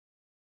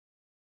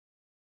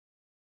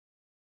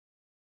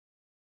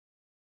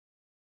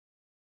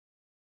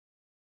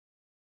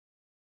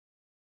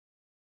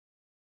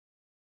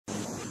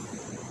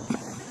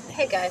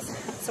Okay guys,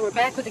 so we're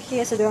back with the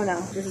Kia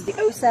Sedona. This is the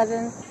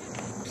 07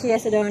 Kia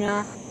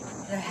Sedona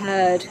that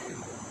had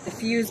the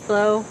fuse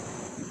blow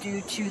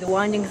due to the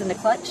windings in the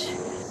clutch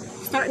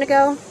starting to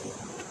go.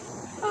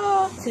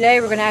 Today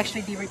we're going to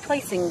actually be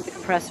replacing the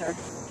compressor.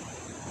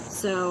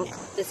 So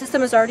the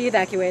system is already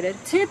evacuated.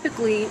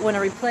 Typically when I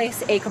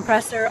replace a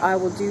compressor, I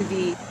will do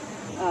the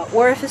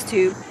orifice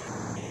tube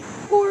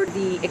or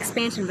the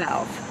expansion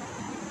valve,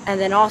 and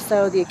then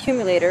also the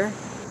accumulator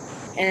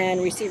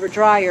and receiver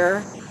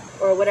dryer,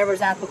 or whatever is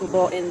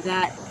applicable in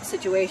that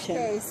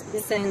situation.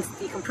 Since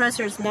the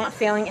compressor is not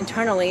failing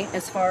internally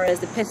as far as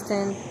the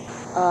piston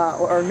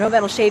or no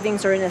metal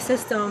shavings are in the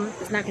system,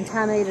 it's not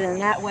contaminated in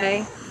that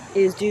way,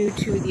 it is due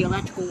to the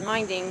electrical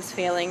windings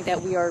failing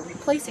that we are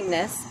replacing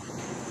this.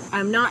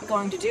 I'm not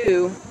going to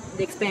do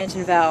the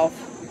expansion valve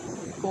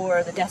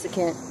or the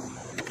desiccant.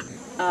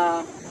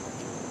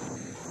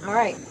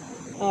 Alright,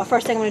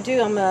 first thing I'm going to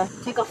do, I'm going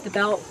to take off the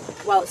belt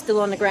while it's still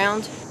on the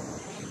ground.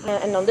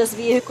 And on this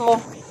vehicle,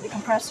 the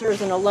compressor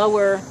is in the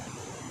lower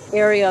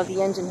area of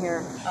the engine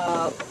here,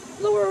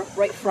 lower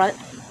right front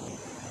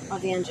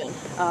of the engine.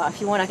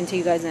 If you want, I can take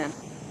you guys in.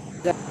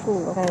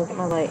 Ooh, I gotta get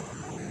my light.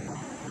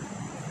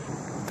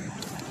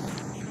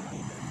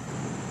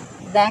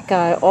 That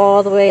guy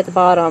all the way at the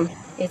bottom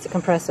is the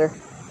compressor.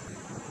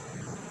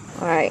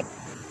 Alright.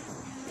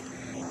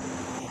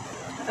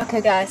 Okay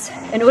guys,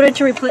 in order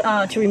to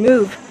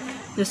remove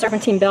the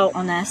serpentine belt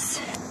on this,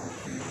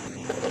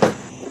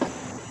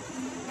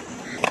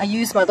 I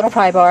use my little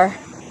pry bar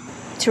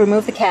to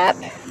remove the cap,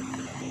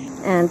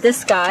 and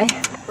this guy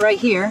right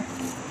here,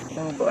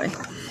 oh boy,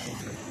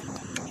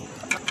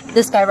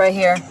 this guy right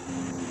here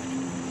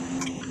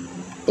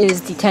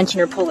is the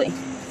tensioner pulley.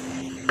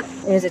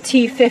 It is a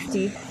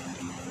T50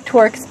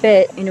 Torx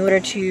bit in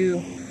order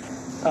to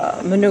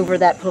maneuver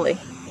that pulley.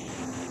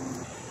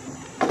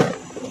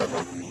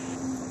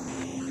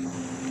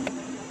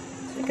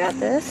 So I got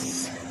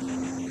this,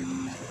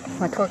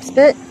 my Torx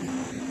bit,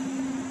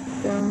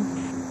 boom.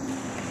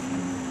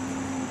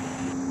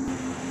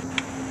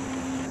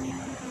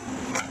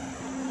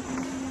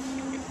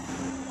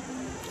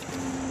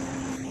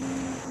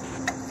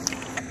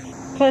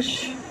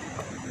 Push.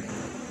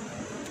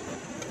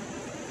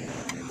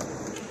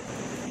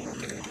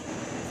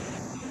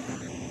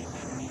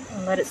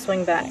 And let it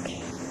swing back.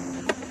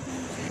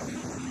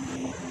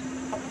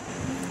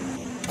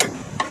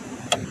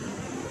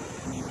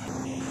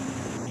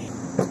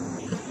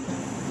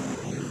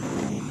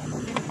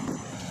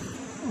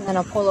 And then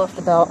I'll pull off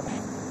the belt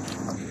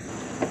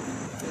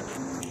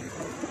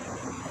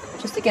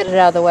just to get it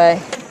out of the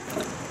way.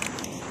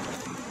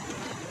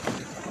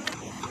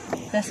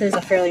 This is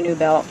a fairly new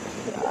belt.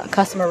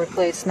 Customer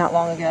replaced not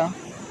long ago.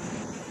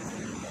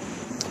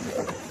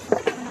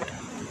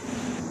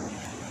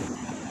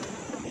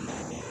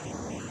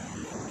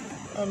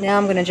 And now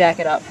I'm going to jack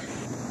it up.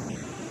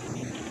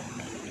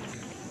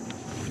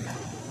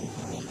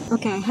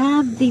 Okay, I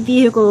have the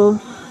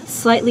vehicle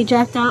slightly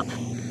jacked up.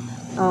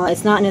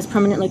 It's not in its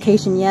permanent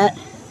location yet.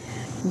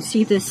 You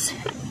see this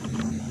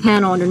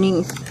panel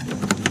underneath.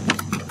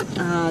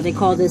 They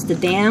call this the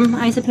dam,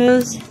 I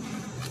suppose.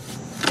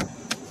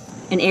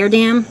 An air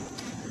dam.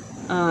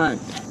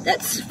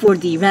 That's for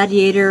the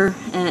radiator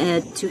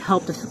to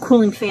help the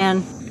cooling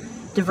fan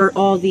divert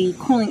all the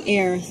cooling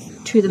air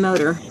to the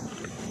motor.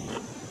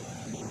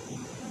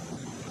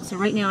 So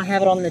right now I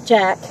have it on the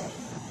jack,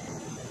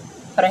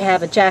 but I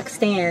have a jack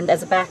stand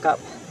as a backup,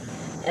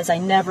 as I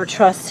never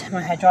trust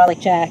my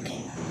hydraulic jack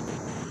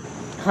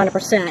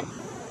 100%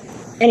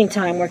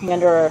 anytime working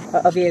under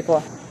a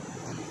vehicle.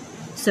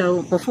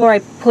 So before I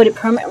put it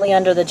permanently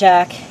under the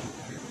jack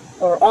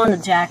or on the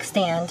jack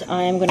stand,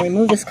 I am going to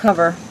remove this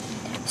cover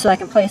so I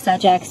can place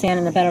that jack stand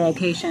in a better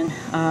location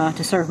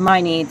to serve my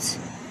needs.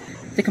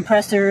 The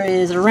compressor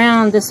is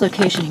around this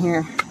location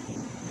here,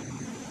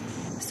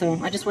 so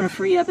I just want to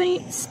free up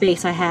any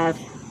space I have,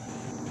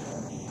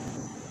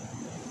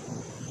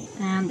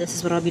 and this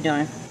is what I'll be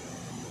doing.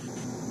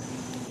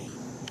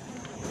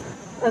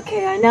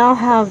 Okay, I now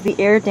have the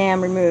air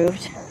dam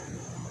removed.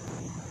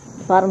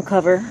 The bottom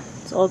cover,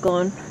 it's all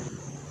gone,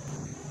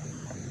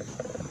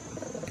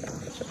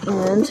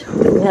 and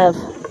we have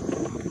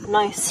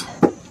nice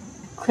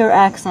clear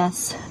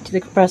access to the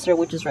compressor,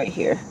 which is right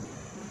here.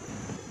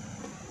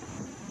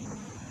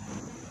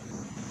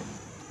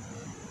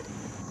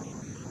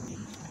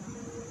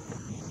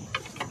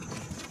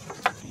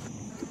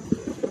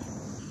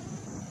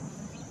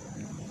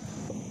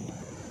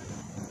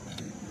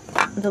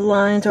 The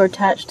lines are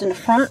attached in the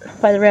front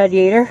by the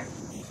radiator,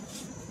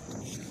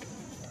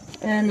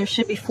 and there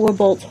should be 4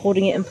 bolts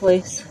holding it in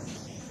place.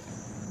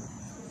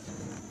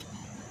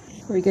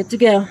 We're good to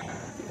go.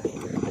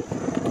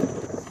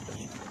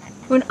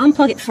 We're going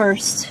to unplug it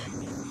first.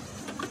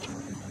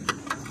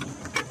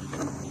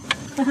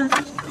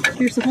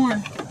 Here's the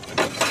horn.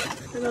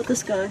 What about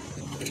this guy?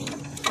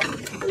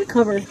 The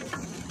cover.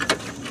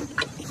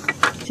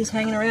 Just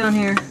hanging around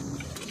here.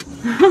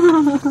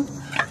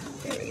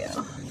 There we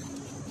go.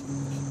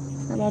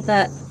 How about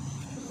that?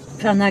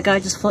 Found that guy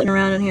just floating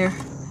around in here.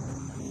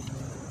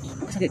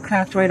 Looks like it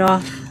cracked right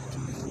off.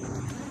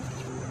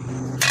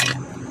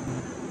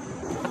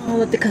 I'll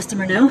let the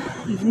customer know.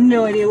 I have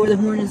no idea where the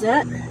horn is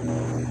at. I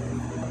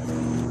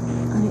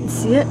didn't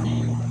see it.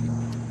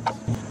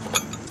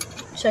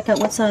 Check out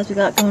what size we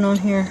got going on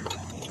here.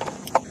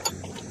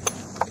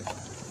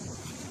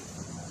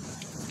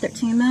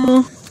 13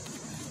 mil.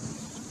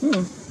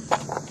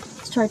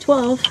 Let's try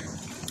 12.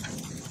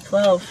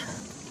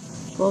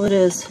 12. 12 it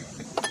is.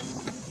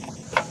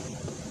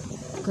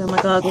 Grab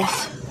my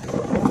goggles.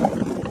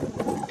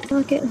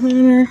 Pocket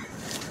hammer.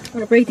 I'm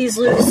gonna break these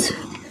loose.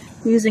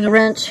 I'm using a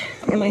wrench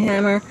and my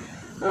hammer.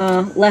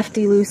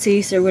 Lefty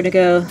loosey, so we're gonna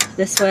go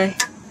this way.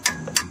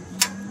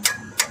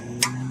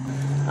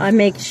 I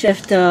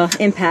makeshift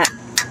impact.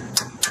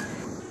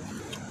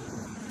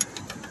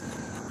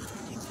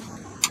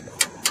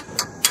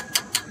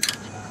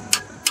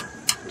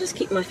 Just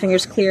keep my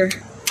fingers clear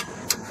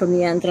from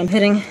the end that I'm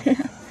hitting.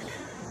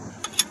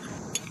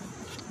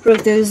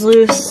 Broke those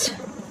loose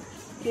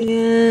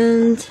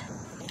and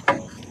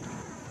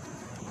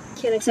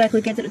can't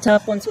exactly get to the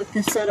top ones with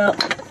this setup,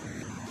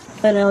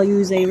 but I'll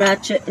use a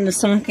ratchet and a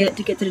socket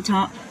to get to the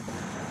top.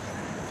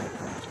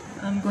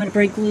 I'm going to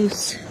break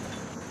loose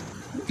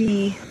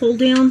the hold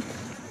down.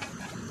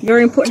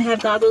 Very important to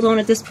have goggles on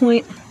at this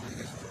point.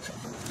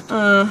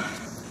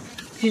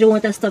 You don't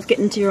want that stuff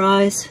getting into your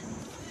eyes.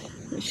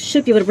 I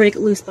should be able to break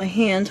it loose by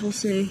hand. We'll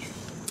see.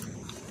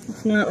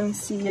 If not, let me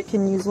see. I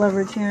can use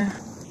leverage here.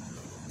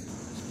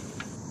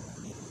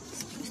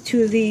 There's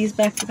two of these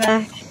back to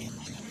back.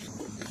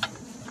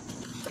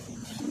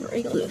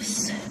 Break it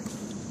loose.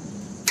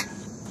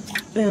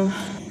 Boom.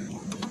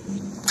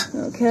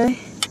 Okay.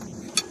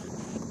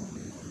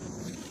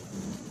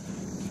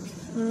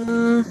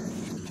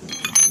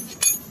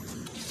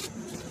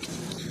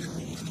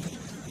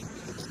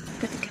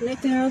 Got the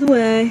connector out of the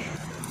way.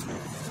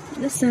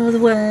 This out of the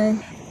way.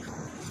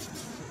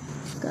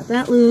 Got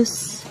that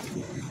loose.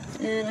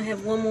 And I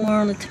have one more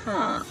on the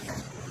top.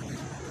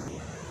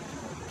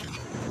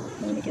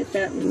 Let me get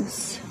that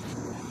loose.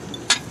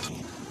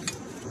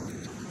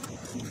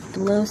 The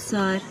low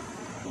side.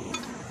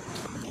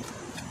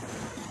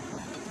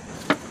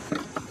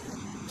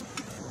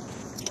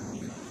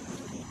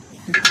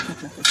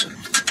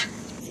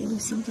 See,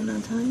 there's something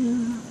on top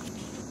now.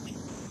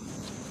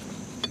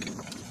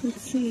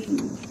 Let's see.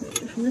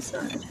 Maybe from this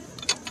side.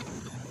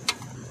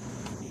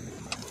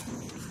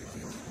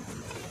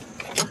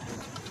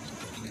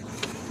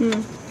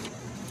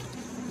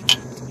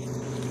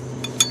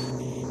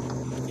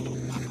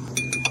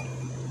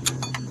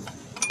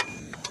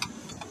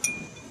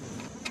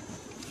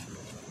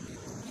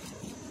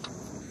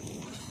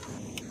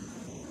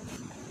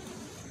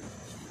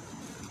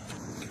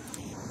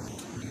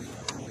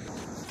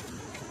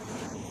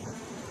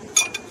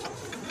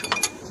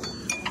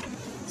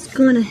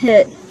 Going to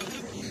hit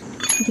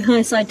the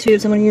high side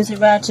tubes. I'm going to use a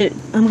ratchet.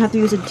 I'm going to have to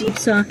use a deep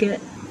socket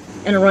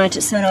and a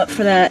ratchet setup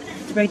for that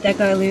to break that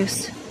guy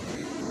loose.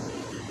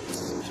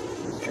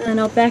 And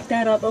I'll back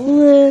that up a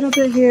little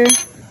bit here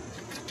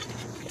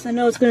because I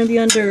know it's going to be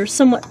under a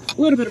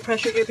little bit of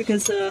pressure here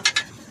because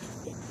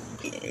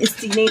it's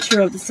the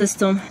nature of the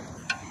system.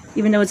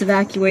 Even though it's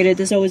evacuated,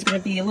 there's always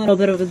going to be a little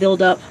bit of a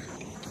buildup.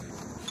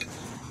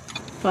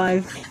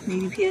 5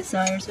 maybe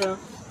psi or so.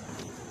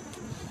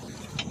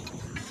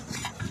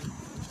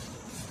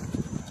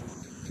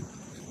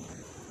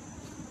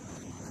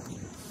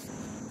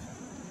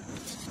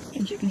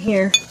 As you can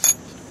hear.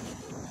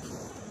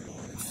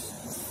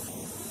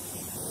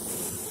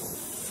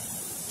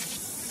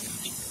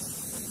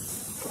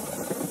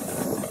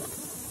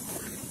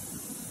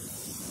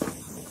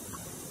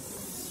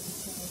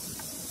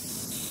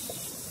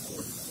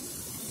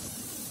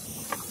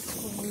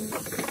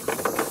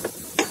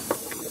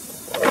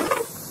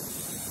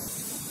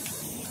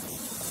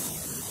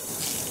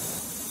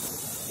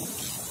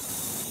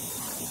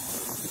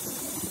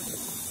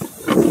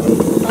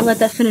 I'll let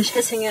that finish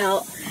hissing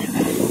out.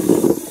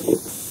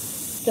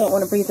 Don't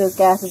want to breathe those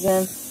gases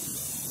in.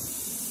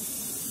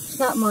 It's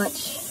not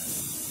much.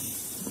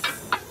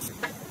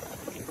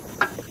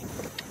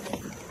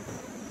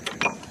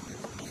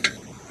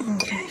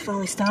 Okay,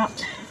 finally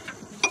stopped.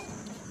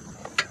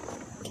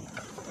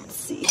 Let's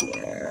see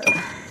here.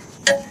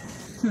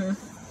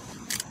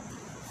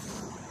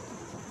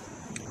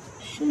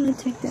 Should I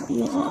take that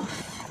wheel off?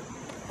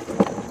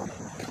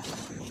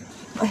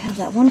 I have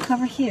that one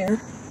cover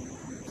here.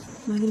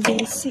 Am I going to be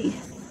able to see?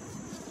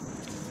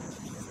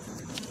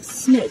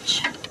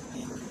 Snitch.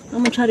 I'm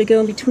going to try to go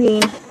in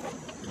between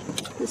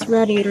this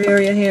radiator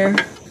area here.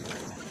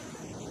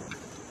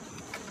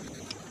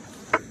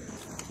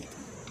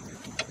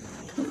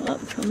 Come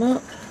up, come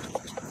up.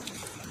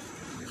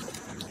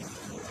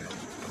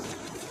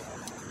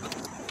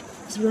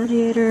 This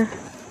radiator.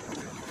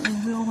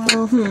 Real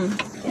well.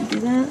 Can't do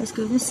that. Let's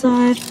go this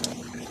side.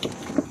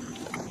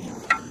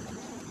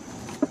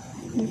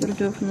 I'm going to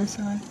do it from this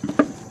side.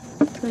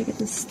 Until I get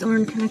this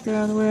darn connector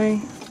out of the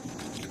way.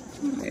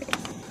 Alright.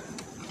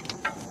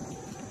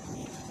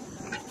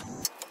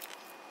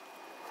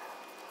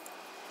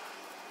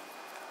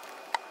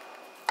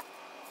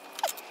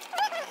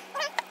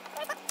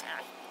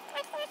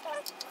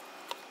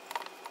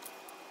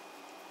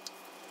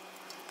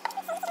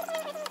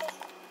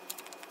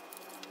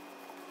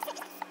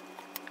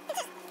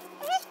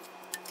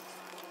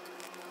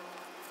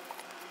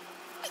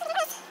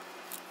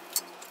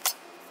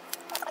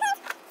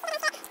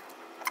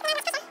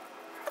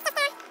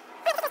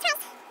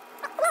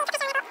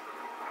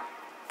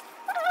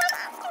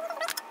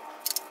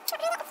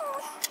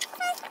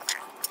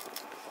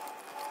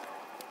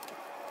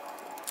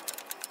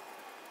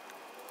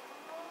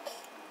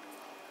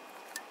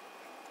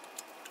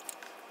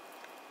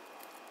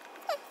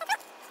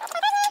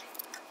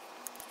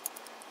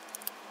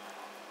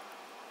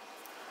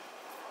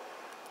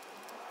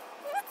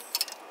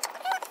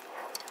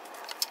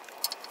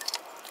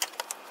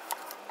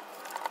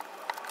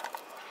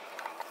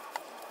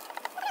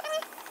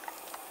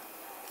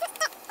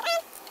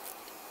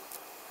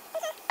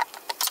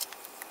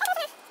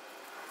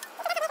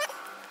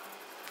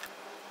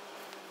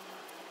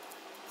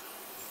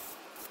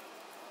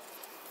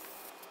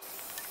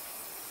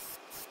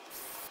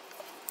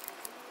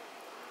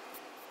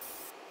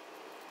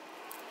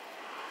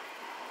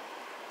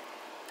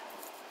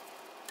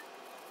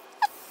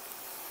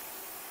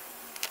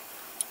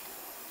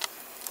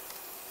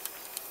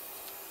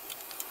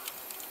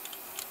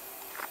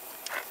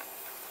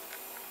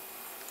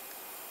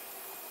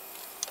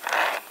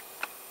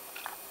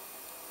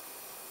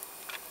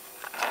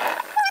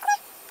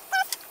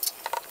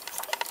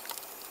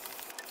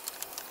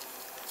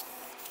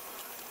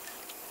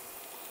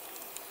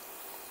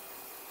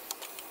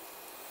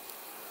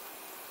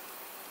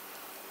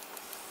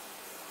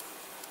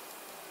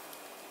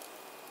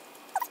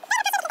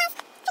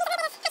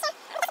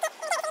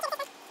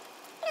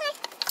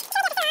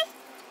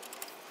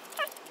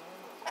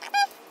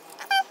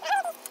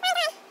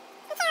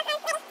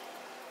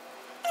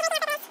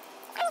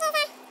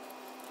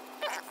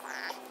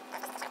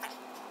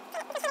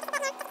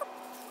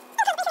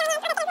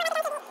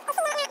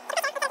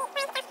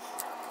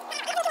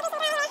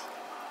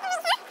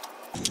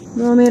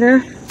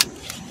 millimeter.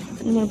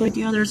 I'm gonna break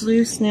the others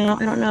loose now.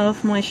 I don't know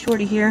if my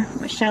shorty here,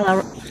 my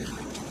shallow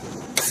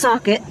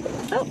socket.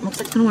 Oh, looks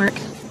like it's gonna work.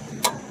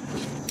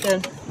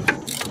 Good.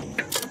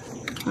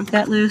 Break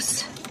that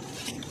loose.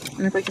 I'm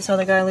gonna break this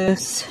other guy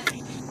loose.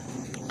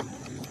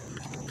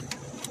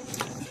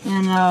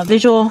 And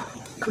visual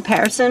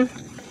comparison,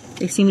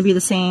 they seem to be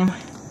the same.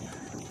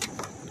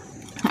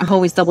 I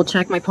always double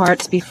check my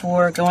parts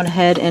before going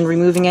ahead and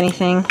removing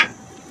anything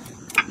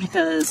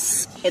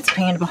because it's a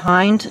pain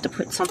behind to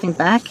put something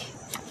back.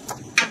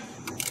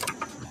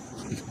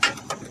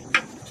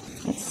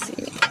 Let's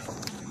see.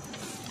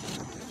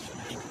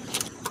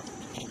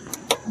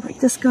 Break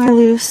this guy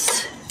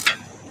loose.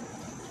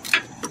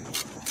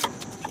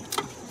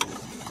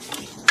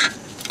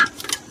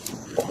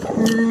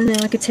 And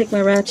now I could take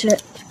my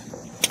ratchet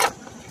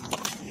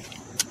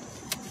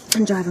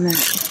and drive them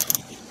out.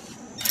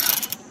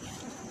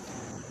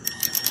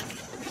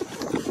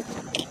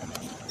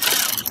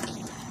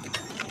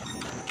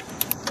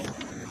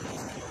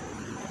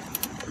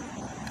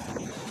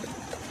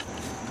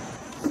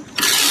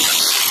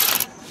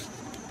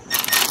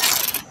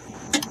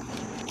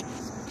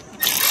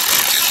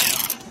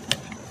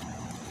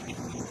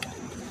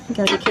 You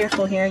gotta be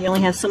careful here. You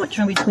only have so much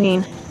room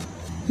between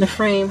the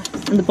frame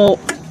and the bolt.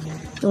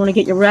 You don't want to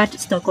get your ratchet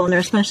stuck on there,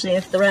 especially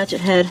if the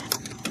ratchet head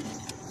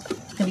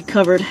is going to be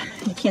covered.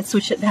 You can't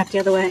switch it back the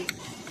other way.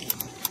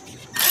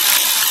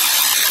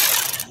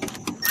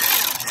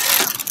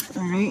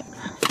 Alright.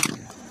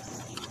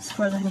 As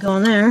far as I can go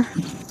on there.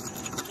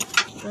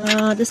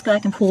 This guy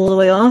can pull all the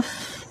way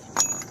off.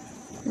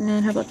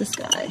 And how about this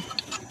guy?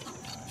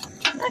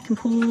 That can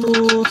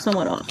pull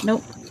somewhat off.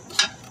 Nope.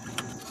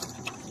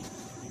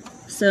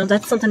 So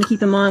that's something to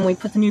keep in mind when we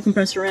put the new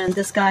compressor in.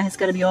 This guy has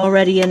got to be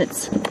already in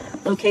its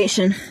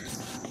location.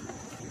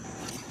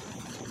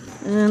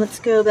 And let's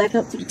go back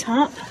up to the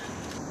top.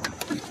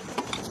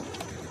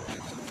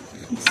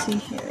 Let's see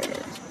here.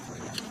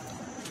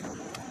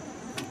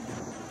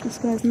 This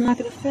guy's not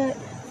going to fit.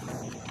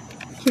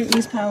 Can't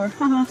use power.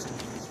 Haha.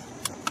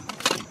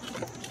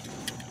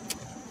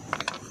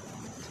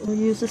 So we'll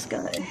use this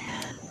guy.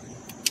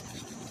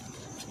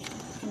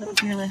 A little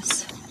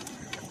gearless.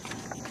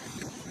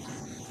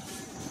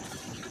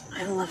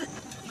 I love it.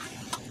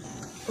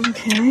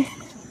 Okay.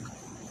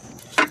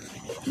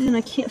 And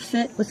I can't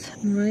fit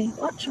with my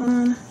watch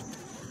on.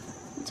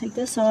 I'll take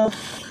this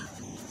off.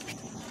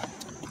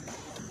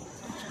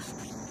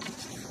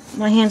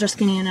 My hands are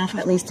skinny enough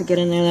at least to get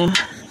in there though.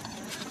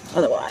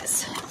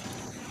 Otherwise,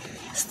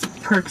 it's the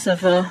perks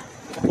of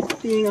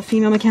being a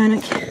female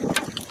mechanic.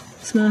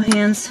 Small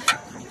hands,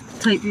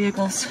 tight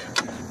vehicles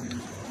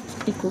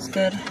equals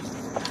good.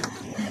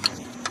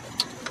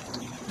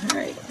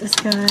 Alright, this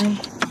guy.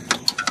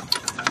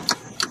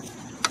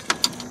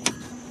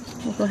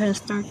 We'll go ahead and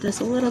start this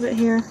a little bit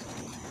here.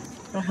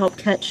 That'll help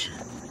catch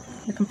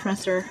the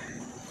compressor.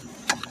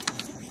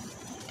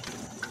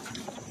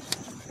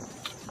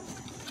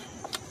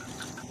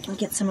 And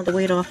get some of the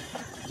weight off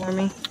for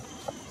me.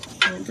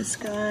 And this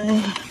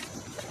guy.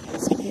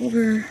 Let's go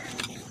over.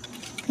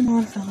 Come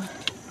on, fella.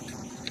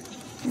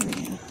 There we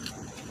go.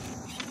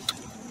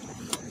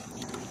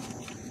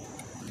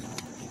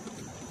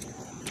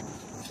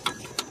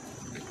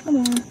 Come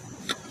on.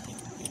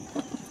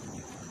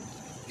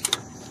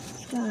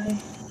 Guy.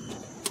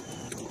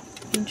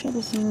 Being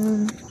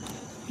troublesome.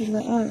 He's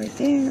like, oh, right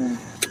there.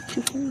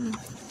 Too far.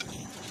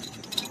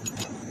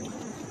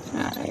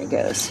 Ah, there he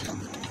goes.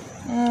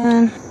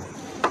 And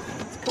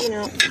it's coming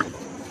out.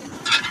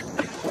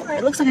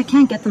 Alright, looks like I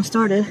can't get them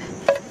started.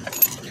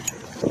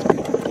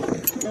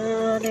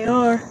 They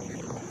are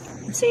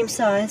the same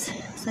size,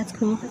 so that's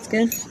cool. That's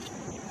good.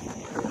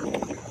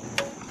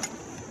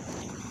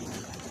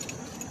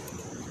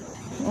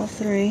 All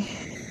three,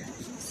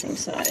 same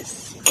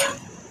size.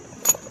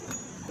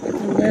 The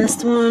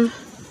last one,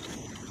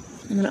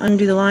 I'm going to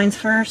undo the lines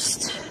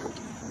first.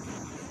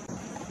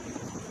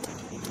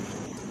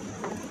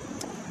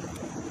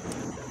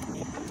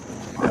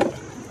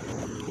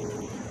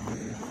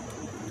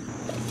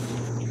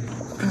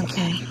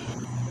 Okay,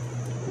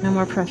 no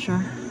more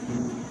pressure.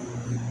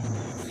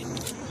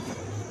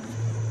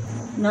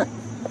 Nut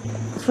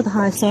for the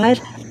high side.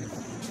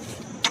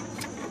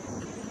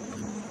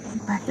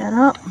 Back that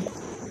up.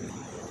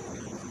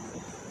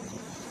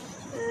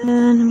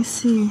 And let me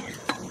see.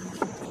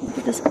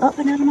 Get this up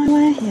and out of my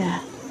way.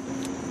 Yeah.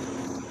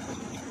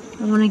 I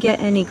don't want to get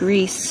any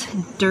grease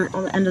and dirt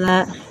on the end of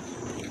that.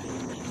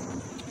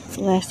 It's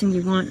the last thing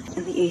you want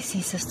in the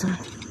AC system.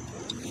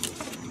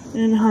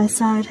 And the high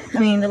side,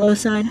 the low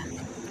side.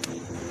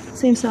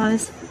 Same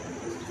size.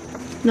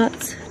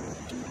 Nuts.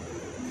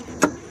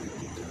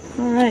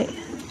 Alright.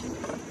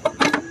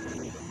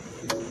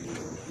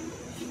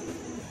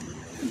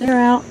 They're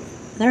out.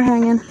 They're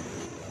hanging.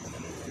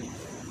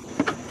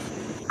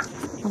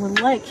 I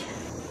would like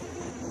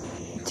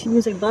to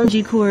use a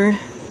bungee cord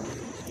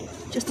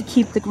just to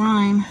keep the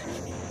grime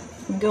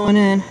from going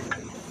in.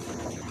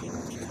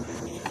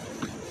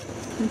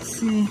 Let's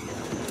see.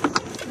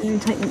 Maybe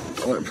tighten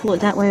it or pull it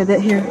that way a bit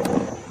here.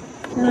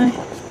 Can I?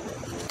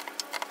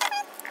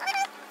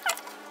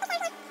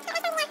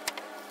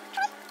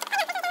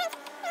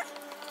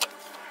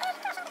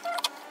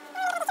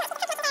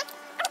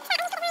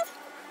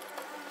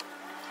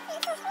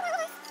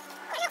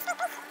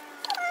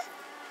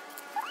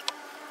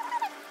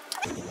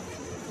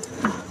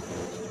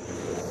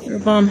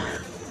 bum.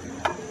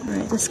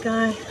 Alright, this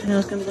guy, I know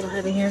it's gonna be a little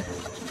heavy here.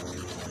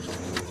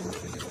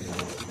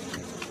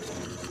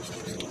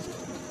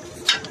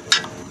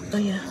 Oh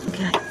yeah,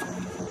 okay.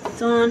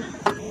 It's on.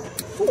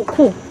 Oh,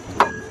 cool.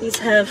 These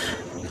have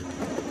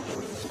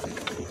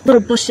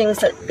little bushings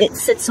that it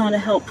sits on to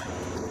help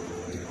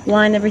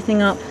line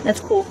everything up. That's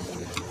cool.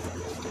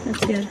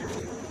 That's good.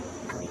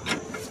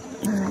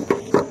 Alright.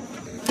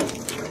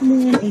 Come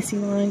on, AC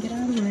line, get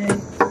out of the way.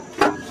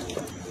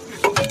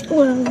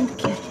 Well,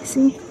 okay,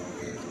 see?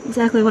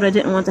 Exactly what I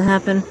didn't want to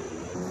happen.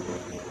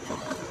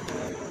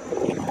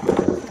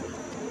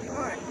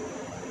 Alright.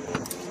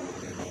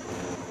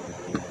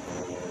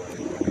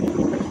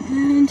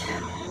 And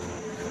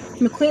I'm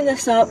going to clean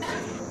this up,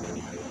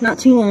 not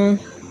too long,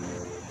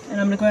 and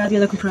I'm going to grab the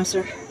other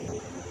compressor.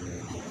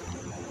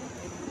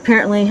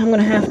 Apparently, I'm going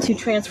to have to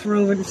transfer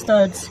over the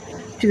studs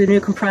to the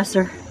new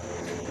compressor,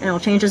 and I'll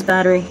change this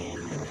battery.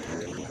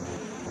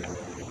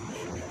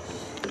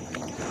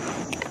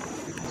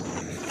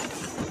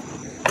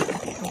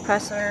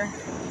 Compressor.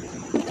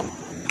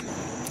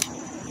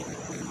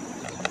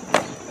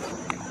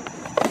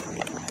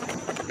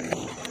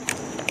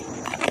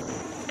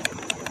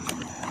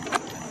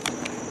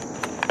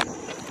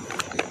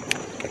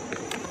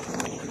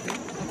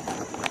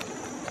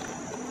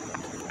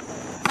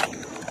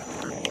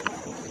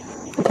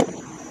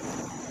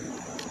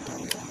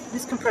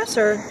 This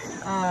compressor,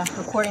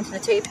 according to the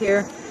tape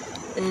here,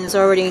 is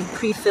already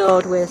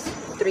pre-filled with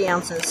 3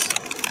 ounces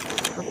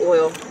of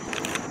oil.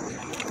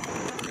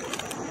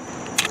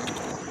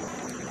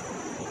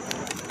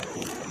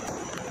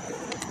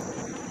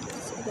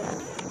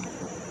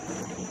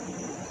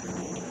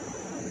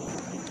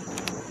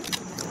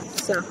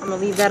 So I'm gonna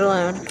leave that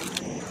alone.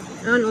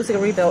 Oh, it looks like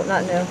a rebuilt,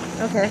 not new.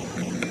 Okay.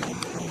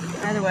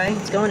 Either way,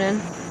 it's going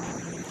in.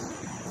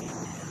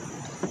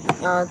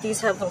 These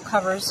have little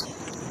covers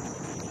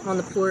on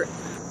the port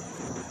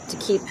to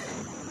keep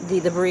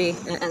the debris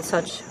and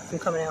such from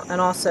coming out, and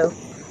also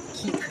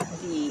keep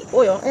the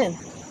oil in.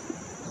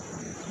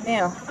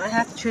 Now, I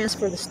have to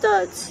transfer the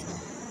studs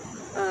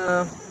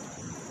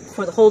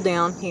for the hold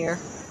down here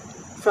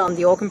from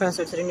the old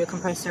compressor to the new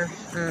compressor.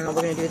 We're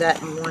going to do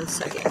that in 1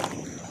 second.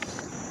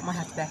 I might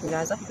have to back you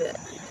guys up a bit.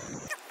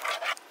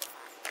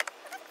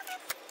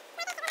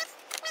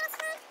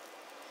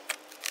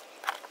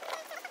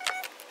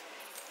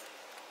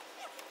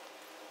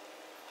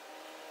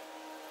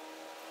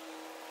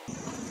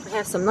 I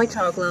have some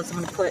nitrile gloves I'm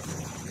going to put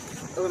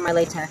over my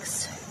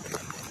latex.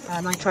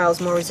 Nitrile is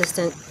more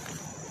resistant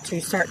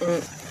to certain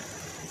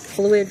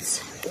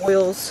fluids,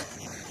 oils,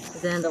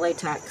 than the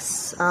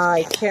latex.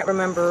 I can't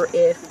remember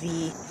if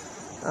the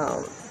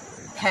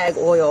PAG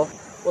oil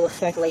will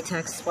affect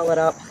latex, swell it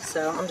up,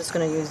 so I'm just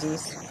going to use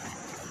these.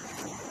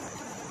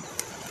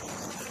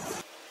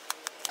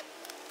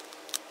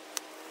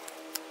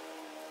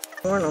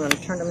 I'm going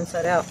to turn them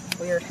inside out.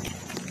 Weird.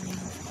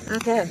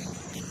 Okay.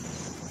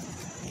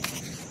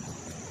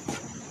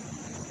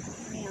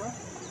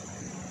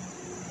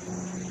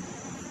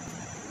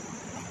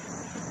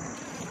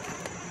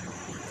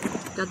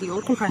 Got the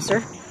old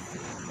compressor,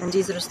 and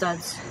these are the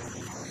studs.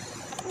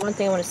 One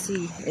thing I want to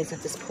see is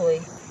if this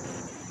pulley.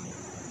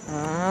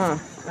 Ah,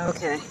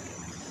 okay.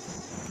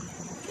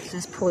 So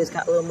this pulley's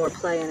got a little more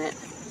play in it.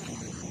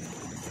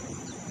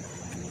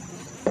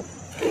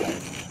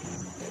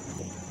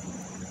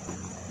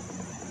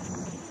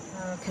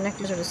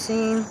 Connectors are the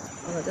same.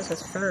 Oh, this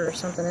has fur or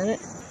something in it.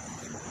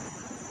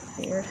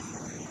 Weird.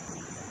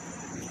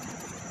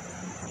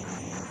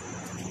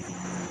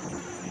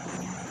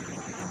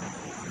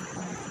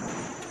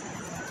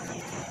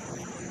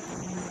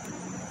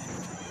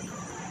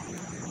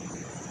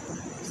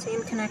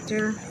 Same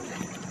connector.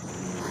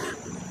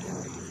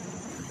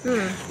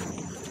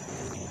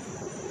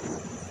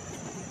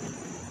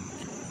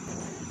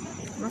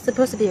 Not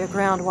supposed to be a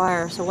ground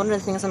wire, so one of the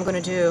things I'm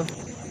going to do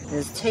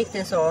is take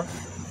this off.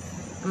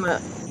 I'm going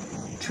to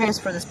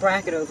transfer this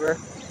bracket over,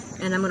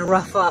 and I'm going to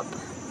rough up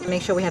and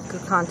make sure we have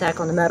good contact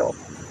on the metal.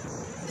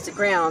 If it's a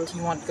ground,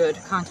 you want good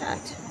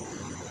contact.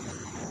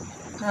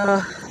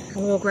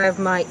 We'll grab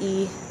my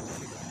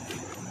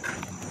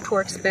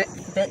Torx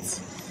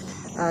bits.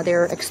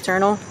 They're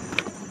external,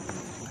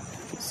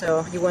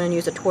 so you want to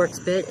use a Torx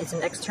bit. It's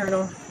an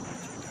external.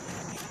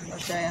 I'll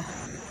show you.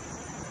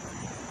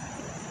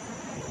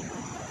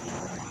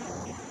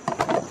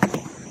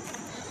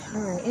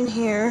 Alright, in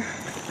here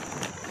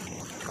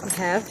we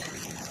have,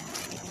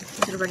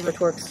 these are the regular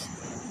Torx,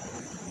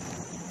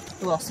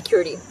 well,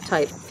 security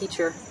type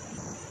feature.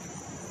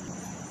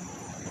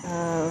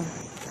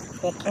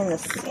 But in the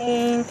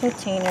same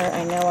container,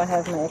 I know I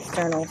have my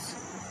externals.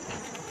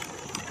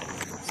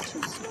 It's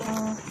too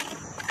small.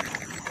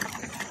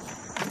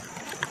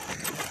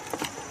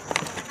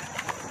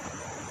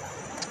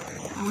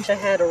 I wish I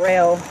had a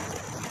rail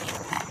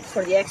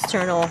for the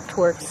external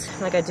Torx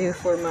like I do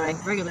for my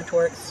regular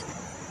Torx.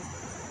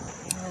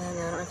 And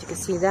I don't know if you can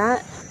see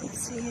that. Let's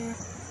see here.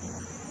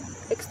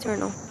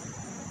 External.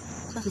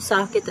 So that's a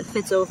socket that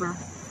fits over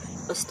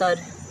a stud.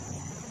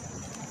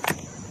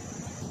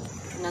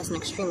 And that's an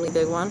extremely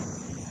big one.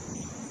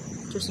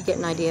 just to get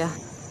an idea.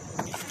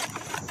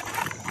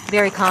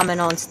 Very common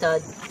on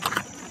stud.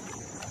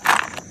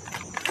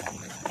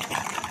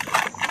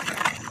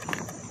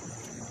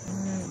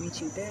 Way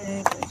too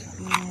big, way too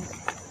big.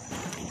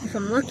 If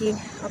I'm lucky,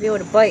 I'll be able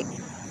to bite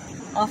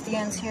off the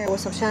ends here with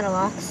some channel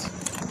locks.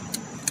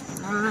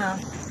 I don't know.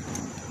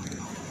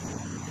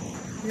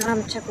 Now I'm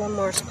gonna check one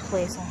more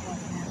place I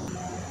have here.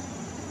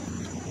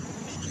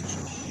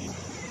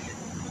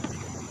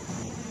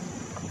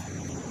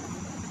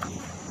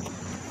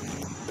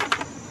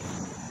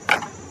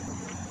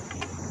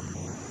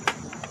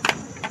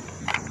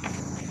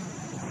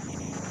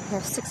 I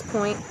have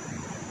 6-point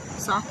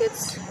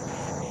sockets.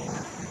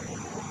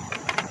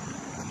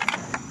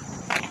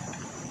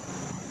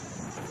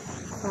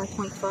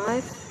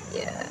 .5.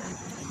 Yeah.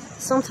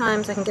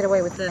 Sometimes I can get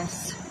away with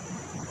this.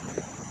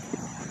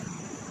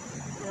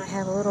 And I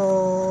have a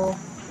little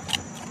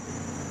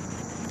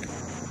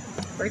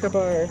breaker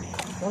bar,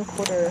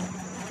 1/4.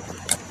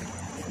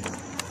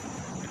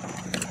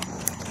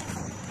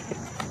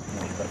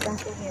 Put it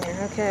back in here.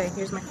 Okay,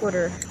 here's my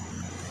quarter.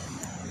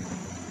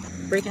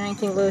 Breaking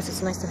anything loose,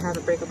 it's nice to have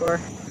a breaker bar.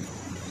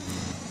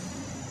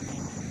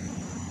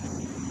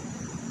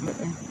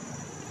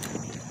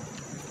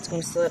 It's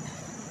gonna slip.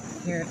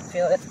 Here,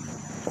 feel it.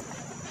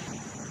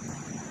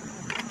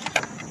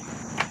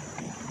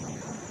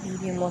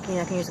 Maybe I'm lucky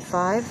I can use a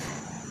 5.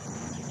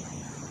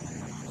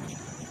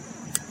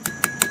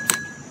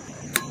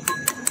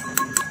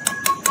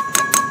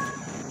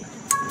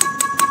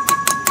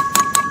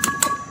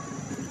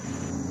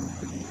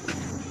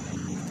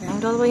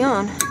 Ground all the way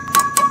on.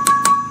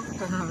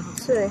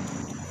 Let's see.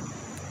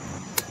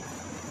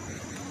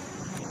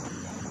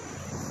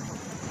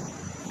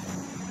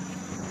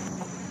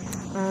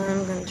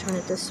 I'm going to turn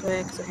it this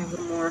way because I have a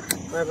little more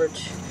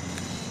leverage.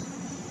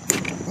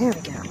 There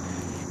we go.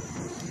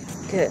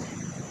 Good.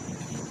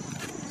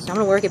 So I'm going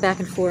to work it back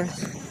and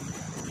forth.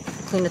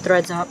 Clean the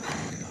threads up,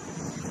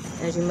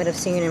 as you might have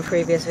seen in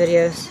previous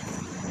videos.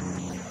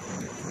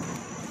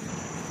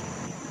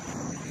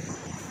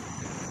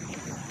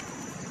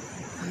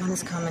 One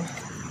is coming.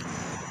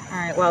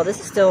 Alright, while this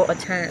is still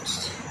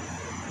attached,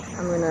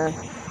 I'm going to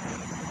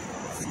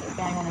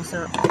bang on this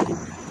up.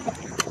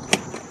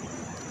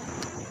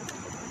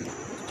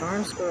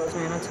 Darn squirrels,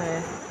 man, I'll tell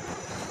you.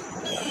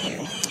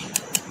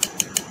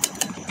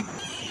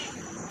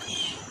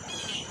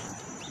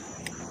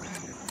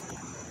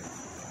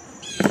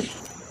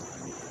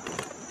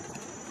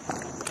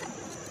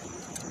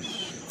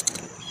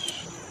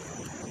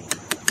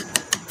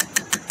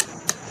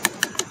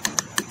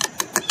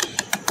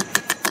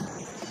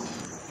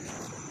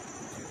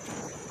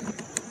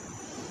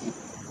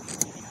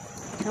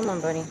 Come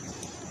on, buddy.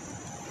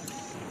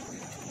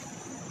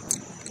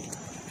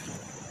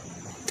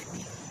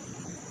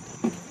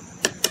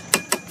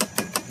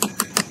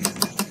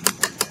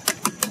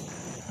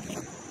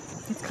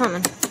 It's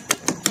coming.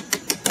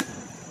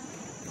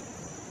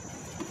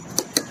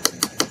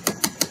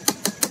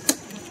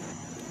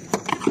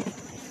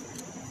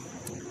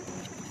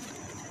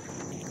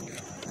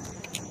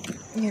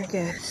 Here it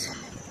goes.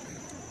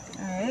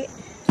 Alright.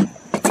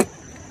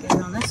 Get it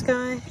on this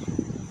guy.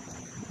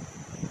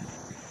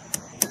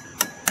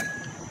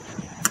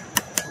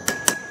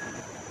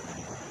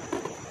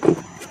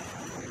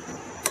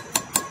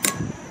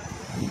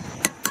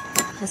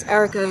 As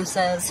Erica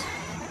says,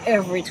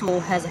 every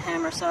tool has a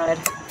hammer side.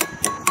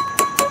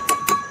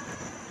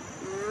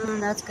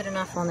 That's good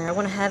enough on there. I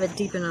want to have it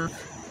deep enough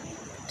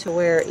to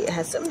where it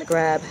has something to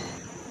grab.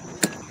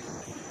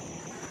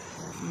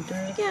 I'm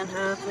doing it again.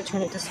 Let me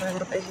turn it this way a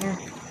little bit here.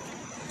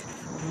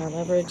 More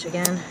leverage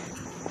again.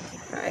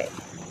 Alright.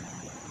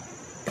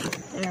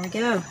 There we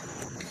go.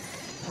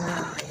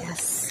 Oh,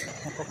 yes.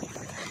 I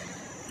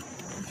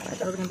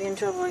thought I was going to be in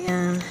trouble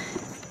again.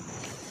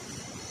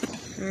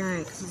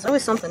 Alright, because there's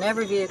always something.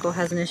 Every vehicle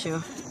has an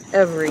issue.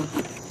 Every.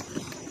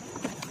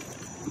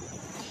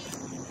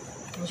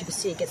 As you can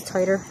see, it gets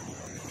tighter.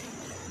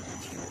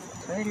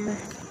 Tighter.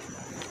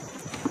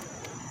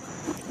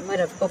 I might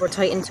have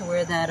over-tightened to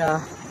where that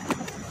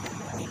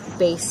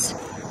base,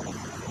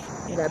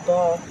 that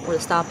ball, where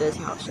the stop is.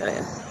 Here, I'll show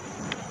you.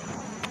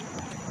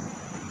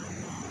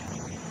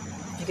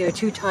 If you go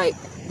too tight,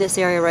 this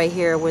area right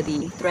here where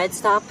the thread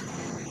stop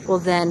will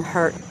then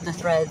hurt the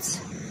threads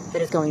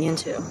that it's going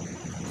into.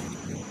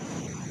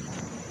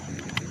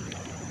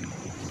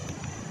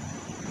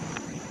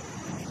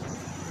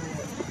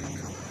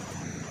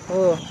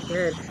 Oh,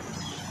 good.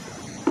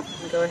 I'm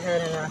gonna go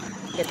ahead and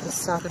get this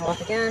socket off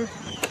again.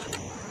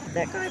 Put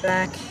that guy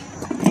back.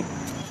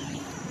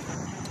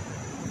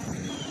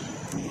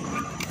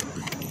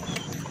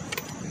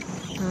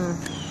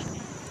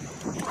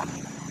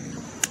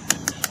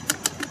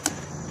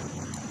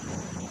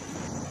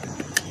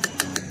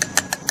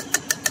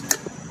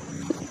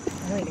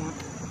 There we go.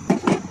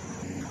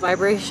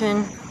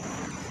 Vibration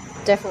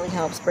definitely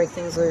helps break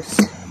things loose.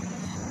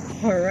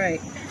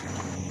 Alright.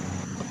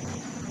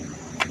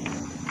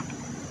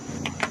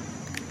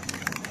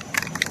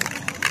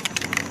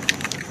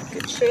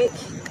 Good shake.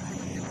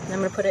 And I'm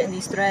going to put it in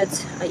these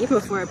threads. Even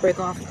before I break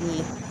off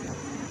the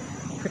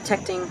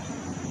protecting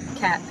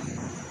cap.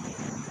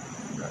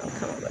 Oh,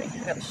 come on, buddy. I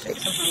got the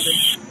shakes. I'm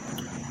hungry.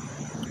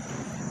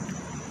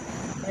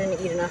 I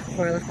didn't eat enough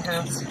before I left the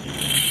house.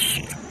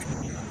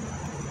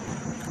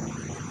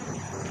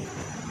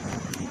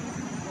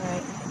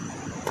 Alright.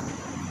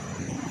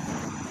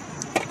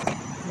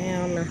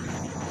 Now I'm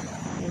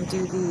gonna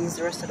do these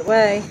the rest of the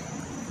way.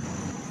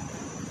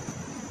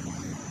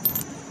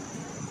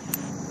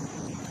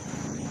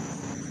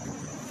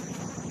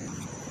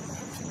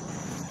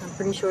 I'm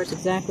pretty sure it's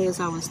exactly as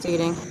I was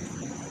stating.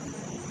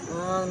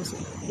 Let me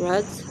see.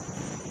 Threads.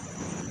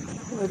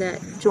 Where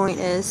that joint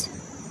is.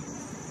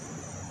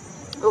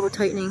 Over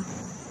tightening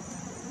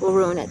will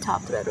ruin that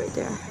top thread right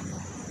there.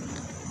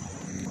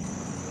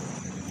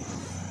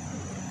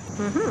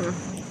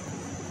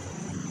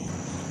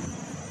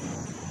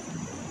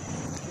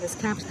 This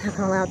cap's not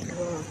allowed to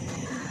go on.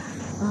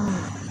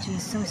 Oh,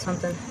 geez, so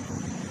something.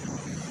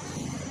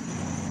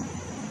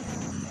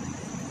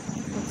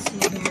 Let's see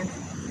here.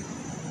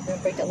 I'm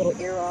gonna break that little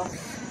ear off.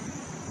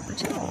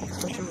 Which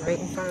I'm right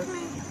in front of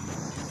me.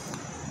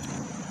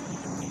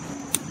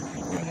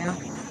 There you go.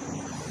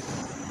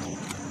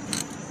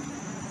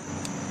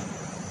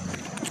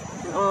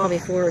 And all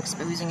before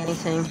exposing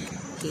anything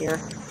here.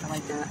 I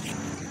like that.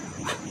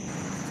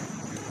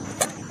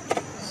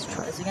 Let's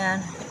try this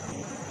again.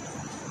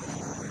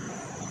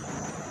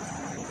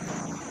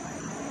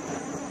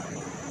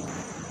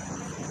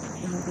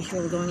 And be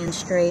sure we're going in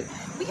straight.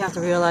 We have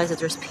to realize that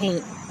there's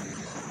paint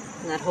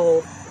in that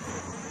hole.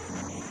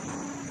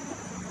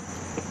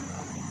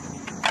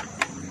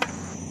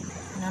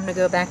 And I'm going to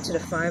go back to the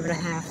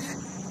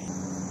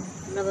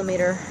 5.5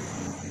 millimeter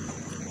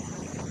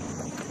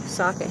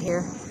socket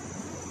here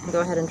and go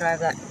ahead and drive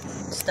that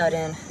stud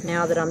in.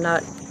 Now that I'm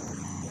not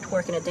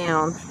torquing it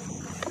down,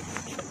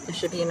 it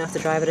should be enough to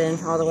drive it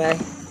in all the way.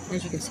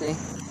 As you can see,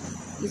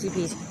 easy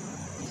peasy.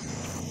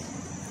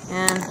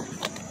 And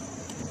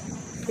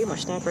pretty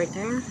much stop right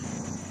there.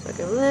 So I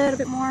go a little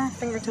bit more,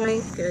 finger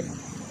tight, good.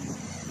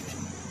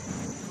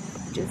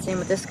 Do the same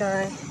with this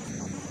guy.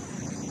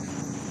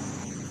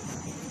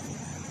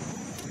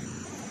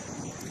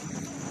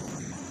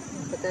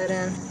 Put that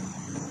in.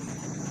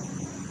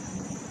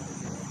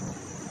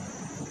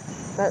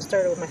 That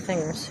started with my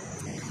fingers.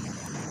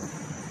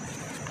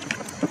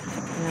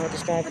 And now we'll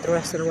just drive it the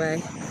rest of the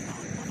way.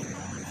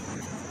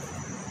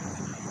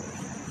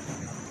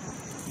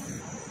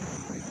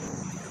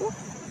 Cool.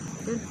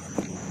 Good.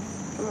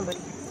 Come on, buddy.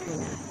 There you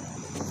go.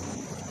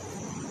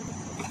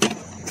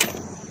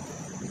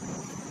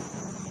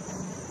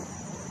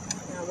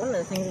 Now, one of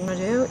the things I'm going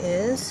to do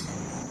is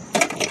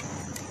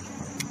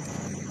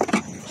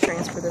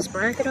transfer this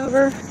bracket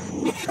over.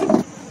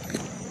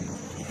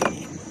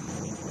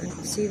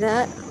 See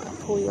that? I'm going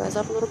to pull you guys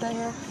up a little bit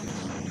here.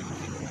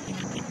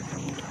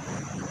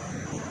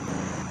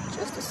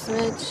 Just a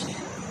smidge.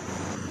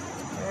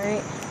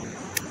 Alright.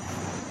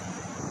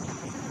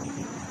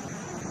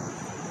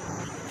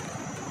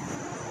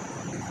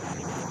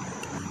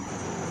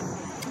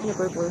 And it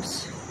broke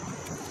loose.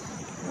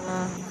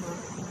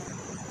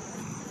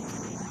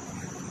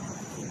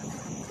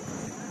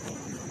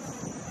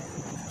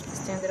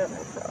 Stand it up,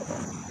 no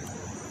problem.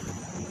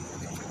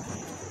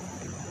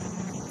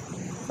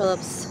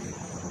 Phillips.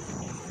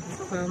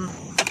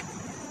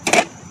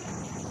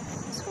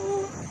 This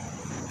whole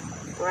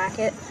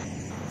bracket.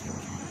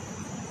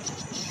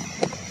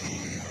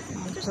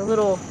 There's a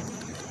little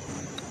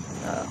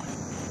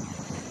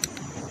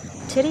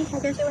titty, I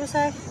guess you want to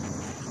say,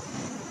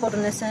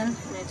 holding this in,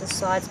 and it just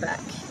slides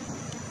back.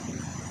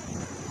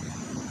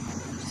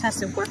 Just has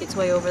to work its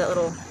way over that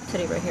little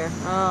titty right here.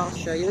 I'll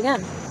show you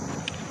again.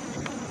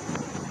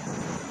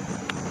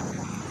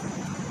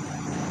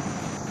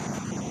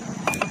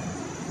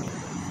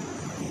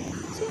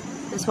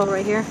 This hole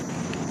right here,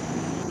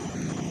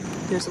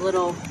 there's a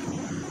little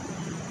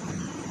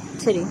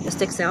titty that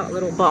sticks out, a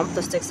little bump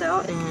that sticks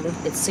out, and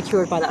it's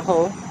secured by that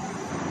hole.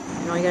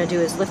 And all you gotta do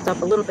is lift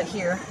up a little bit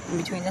here in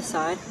between this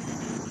side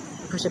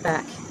and push it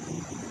back.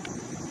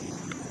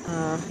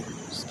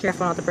 Just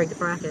careful not to break the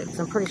bracket, because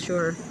I'm pretty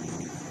sure.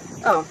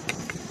 Oh,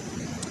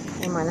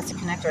 never mind, that's a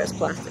connector, that's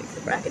plastic.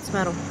 The bracket's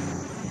metal.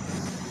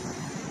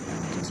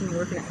 Continue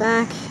working it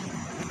back.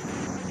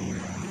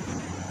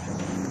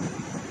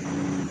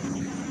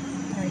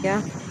 There we go.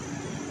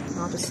 It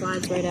all just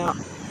slides right out.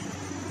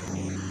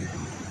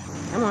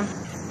 Come on.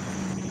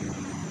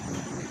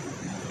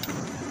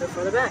 Go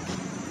further back.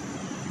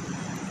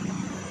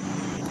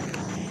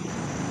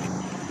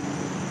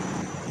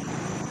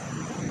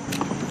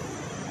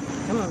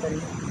 Come on,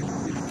 buddy.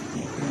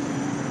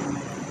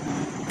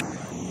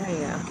 There you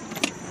go.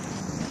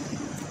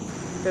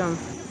 Boom.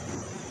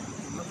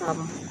 No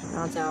problem.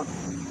 Now it's out.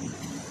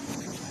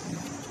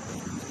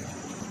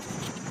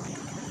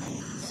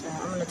 So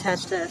I'm going to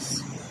attach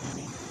this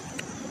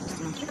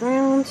just onto the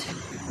ground.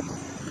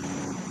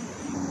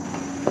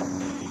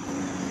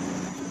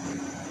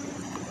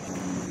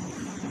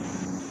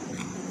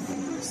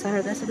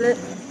 Center this a bit.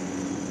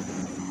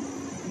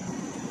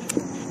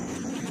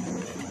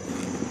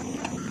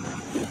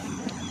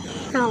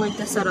 Kind of like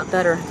this setup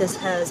better. This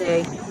has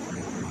a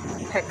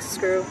hex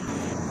screw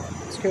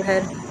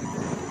head.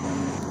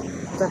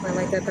 Definitely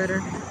like that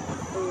better.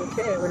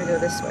 Okay, we're gonna go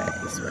this way,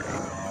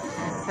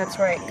 That's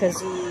right, because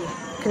the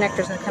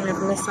connector's gonna come in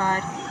from this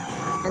side,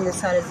 and this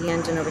side is the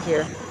engine over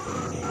here.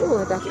 Ooh,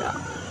 I back it up.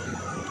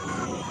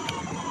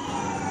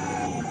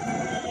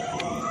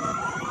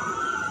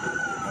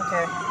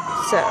 Okay,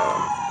 so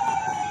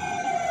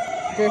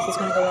this is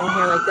gonna go in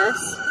here like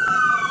this.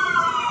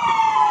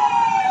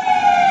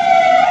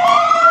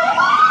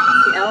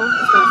 The L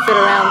is gonna fit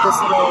around this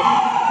little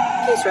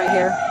piece right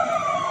here.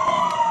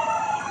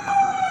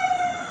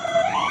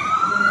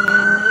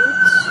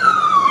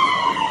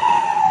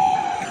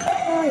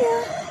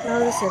 Out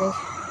of the city.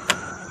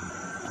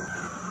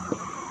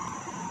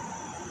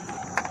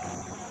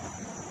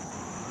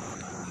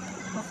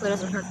 Hopefully it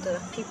doesn't hurt the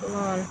people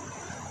on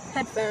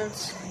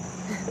headphones.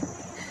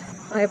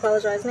 I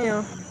apologize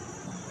now.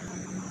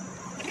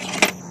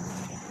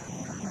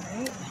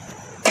 Alright.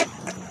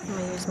 I'm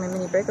gonna use my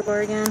mini breaker bar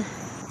again.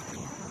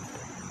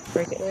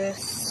 Break it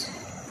loose.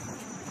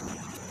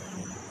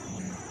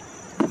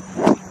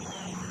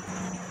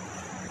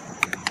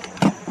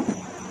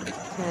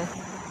 Okay.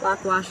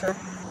 Lock washer.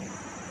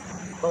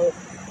 Bolt.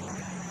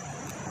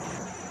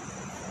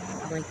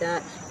 Like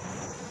that.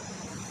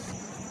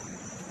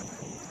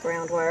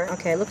 Ground wire.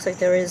 Okay, it looks like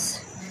there is,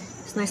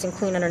 it's nice and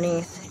clean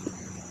underneath.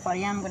 But I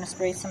am going to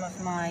spray some of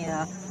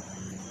my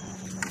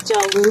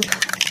gel lube,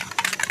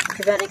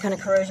 prevent any kind of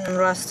corrosion and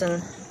rust,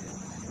 and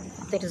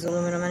I think it's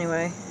aluminum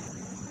anyway.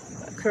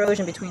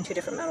 Corrosion between two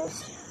different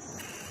metals.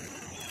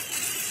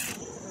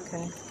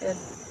 Okay, good.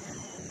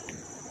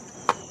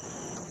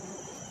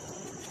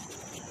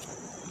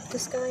 Put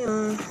this guy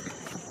on.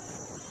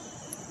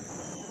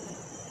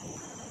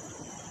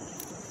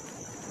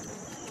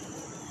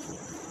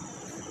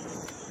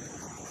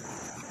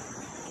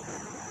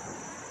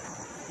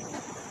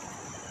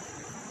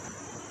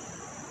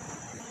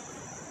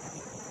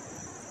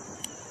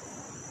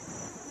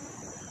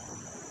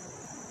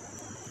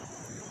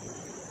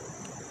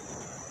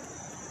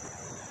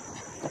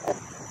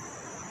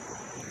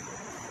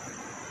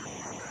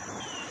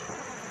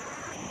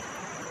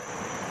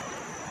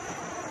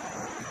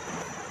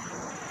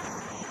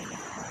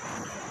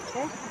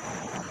 Okay.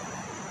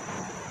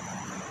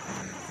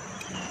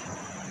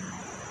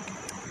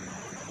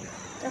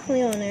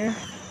 Definitely on there.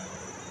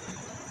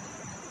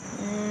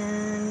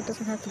 And it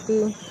doesn't have to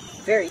be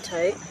very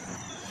tight.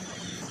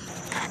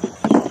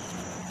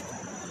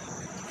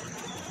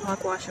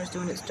 Lock washer is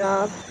doing its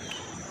job.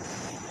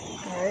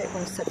 Alright, I'm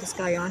going to set this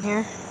guy on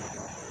here.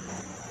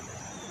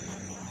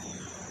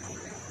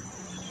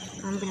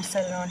 I'm going to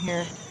set it on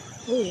here.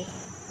 Ooh.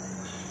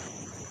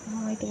 I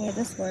don't like the way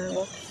this wire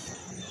looks.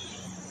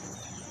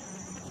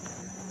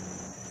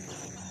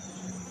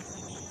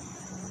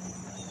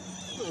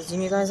 I'll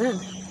zoom you guys in.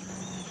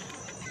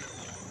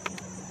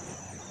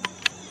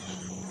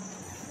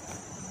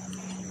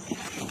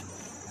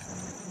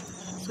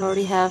 So I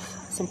already have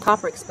some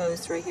copper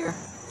exposed right here.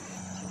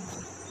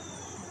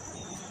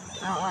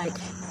 I don't like.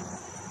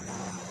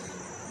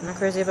 I'm not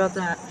crazy about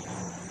that.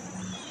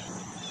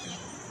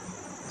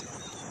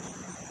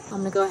 I'm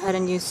going to go ahead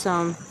and use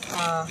some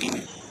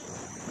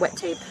wet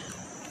tape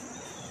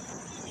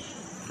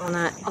on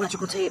that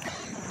electrical tape.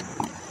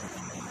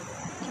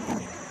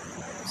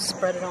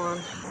 Spread it on.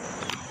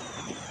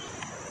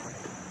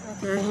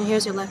 Okay, and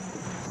here's your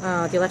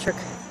the electric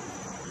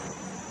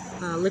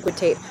liquid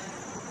tape.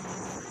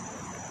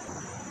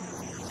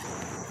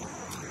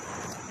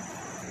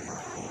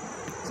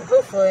 So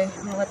hopefully, I'm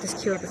going to let this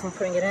cure before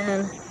putting it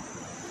in.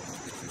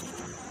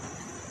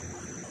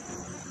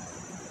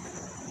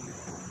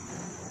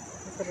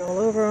 Put it all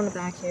over on the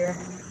back here.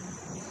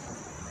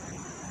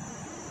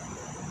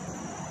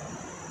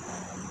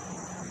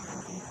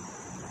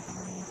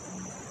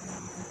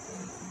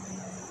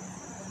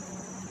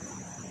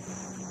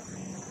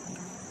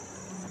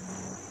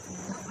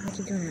 Why don't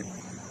you do it?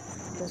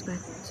 It goes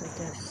backwards like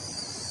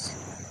this.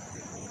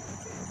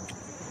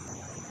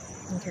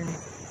 Okay.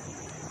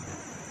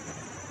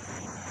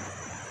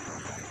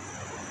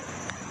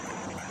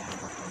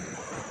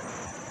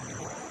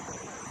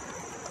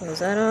 Close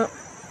that up.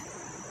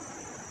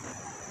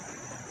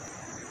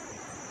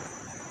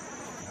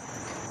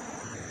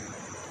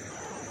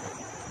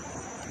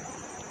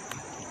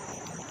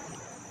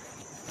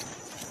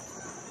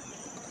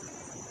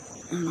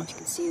 I don't know if you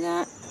can see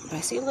that, but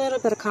I see a little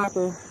bit of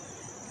copper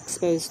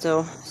exposed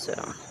still, so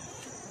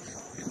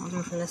I'll do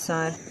it from this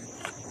side.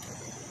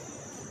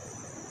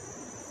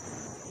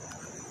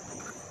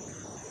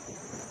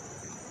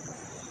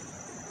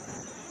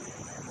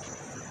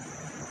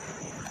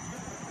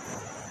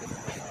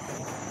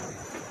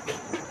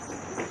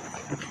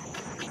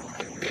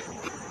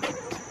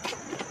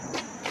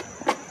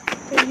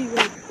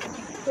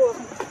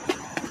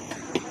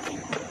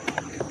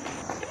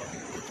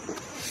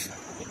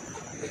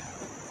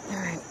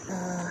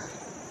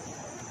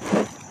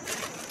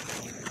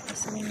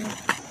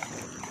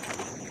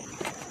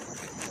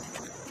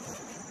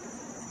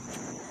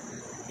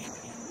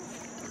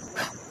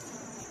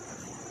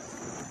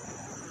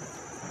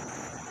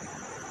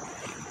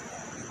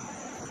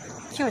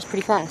 cures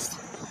pretty fast.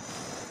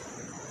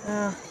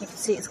 You can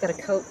see it's got a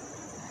coat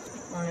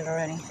on it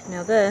already.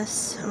 Now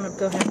this, I'm going to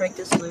go ahead and break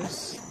this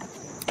loose.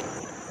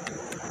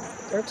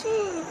 13!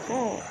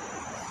 Oh.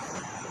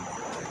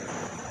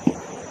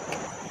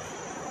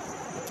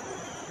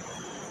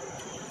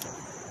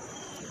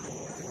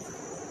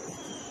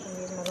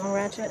 I'm using my long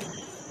ratchet.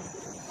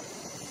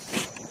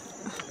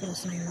 Oh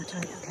goodness, not even that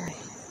tight. Okay.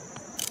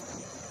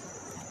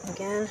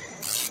 Again.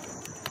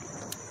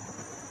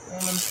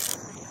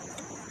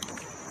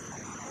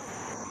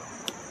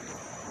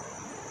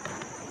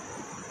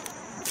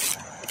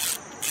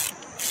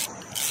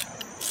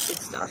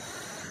 Good stuff.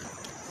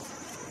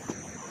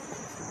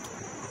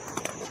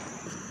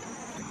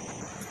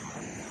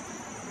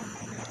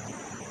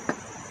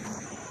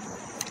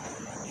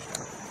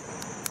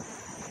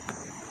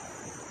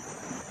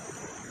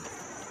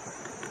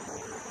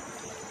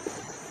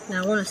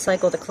 Now I want to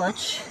cycle the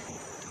clutch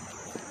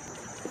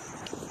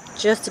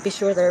just to be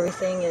sure that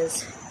everything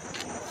is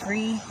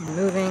free and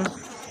moving,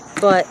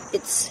 but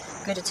it's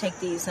good to take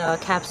these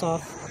caps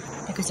off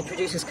because it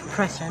produces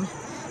compression,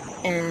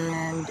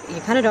 and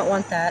you kind of don't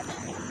want that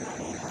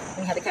when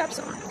you have the caps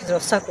on because it'll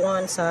suck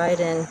one side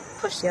and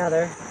push the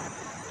other.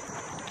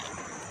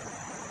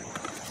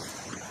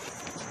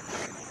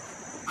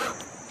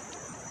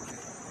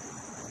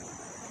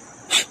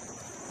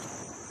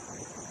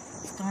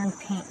 This darn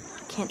paint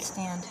I can't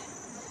stand.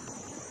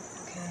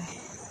 Okay,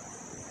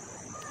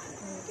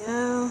 there we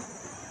go.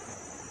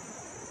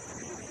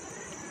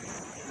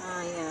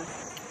 Yeah.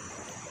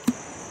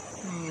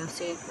 There you go.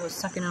 See, it was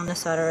sucking on this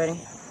side already.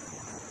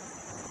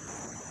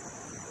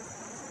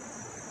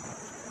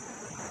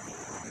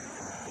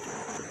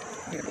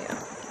 Here we go.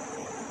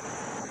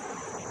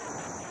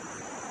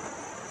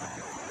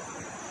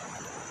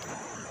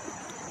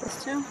 This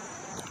too?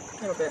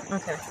 A little bit.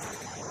 Okay.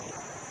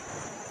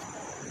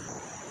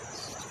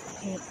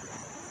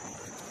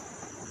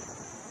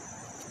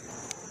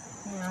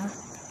 Yeah.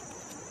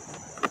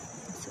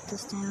 Set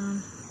this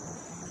down.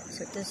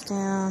 Set this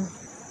down.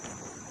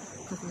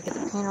 Hopefully get the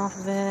paint off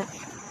of it.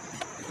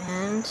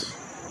 And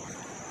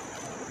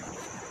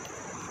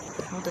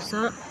hold this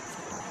up.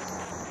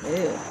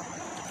 Ew.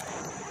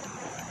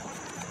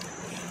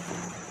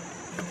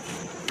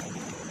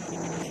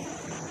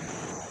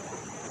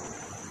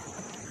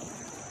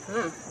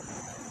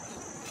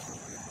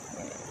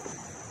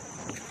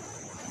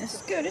 This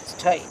is good, it's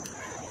tight.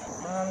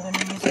 I'm going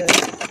to use a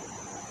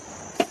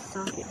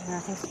socket here, I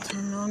think it's a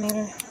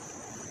 10mm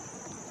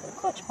for the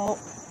clutch bolt.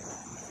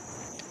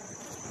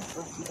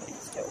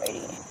 Let's go right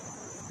in.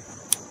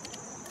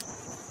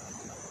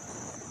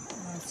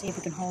 Let's see if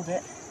we can hold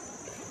it.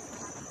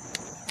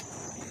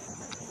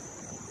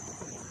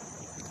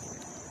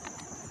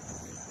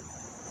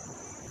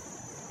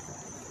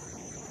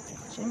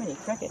 Jiminy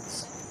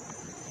crickets.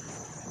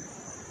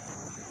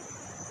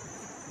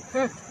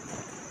 Okay,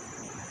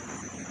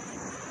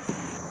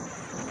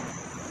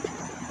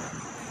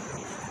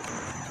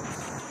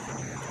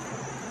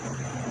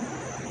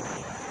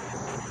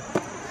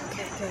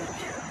 good.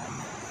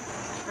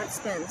 That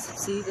spins.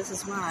 See, this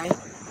is why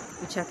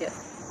we check it.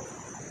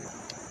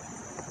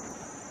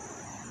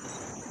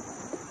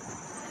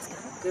 It's got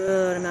a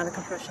good amount of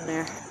compression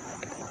there.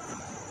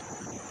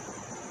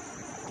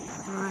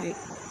 Alright.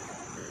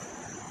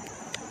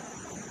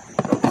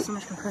 So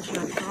much compression,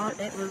 I thought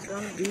it was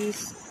going to be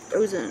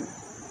frozen.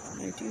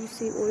 I do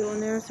see oil in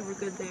there, so we're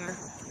good there.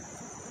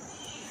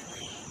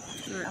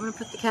 Alright, I'm going to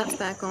put the caps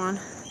back on.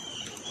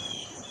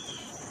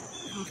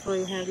 Hopefully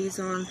you have these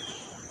on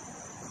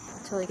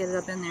until I get it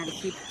up in there to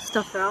keep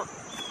stuff out.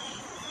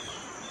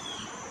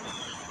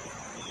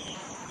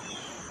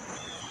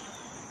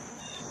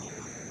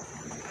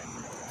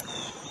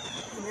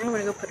 And now we're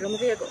going to go put it on the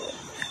vehicle.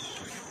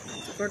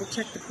 I've already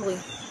checked the pulley,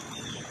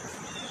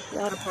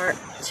 the outer part,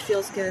 which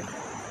feels good.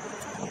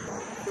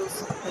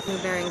 Feels like new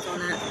bearings on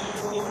that.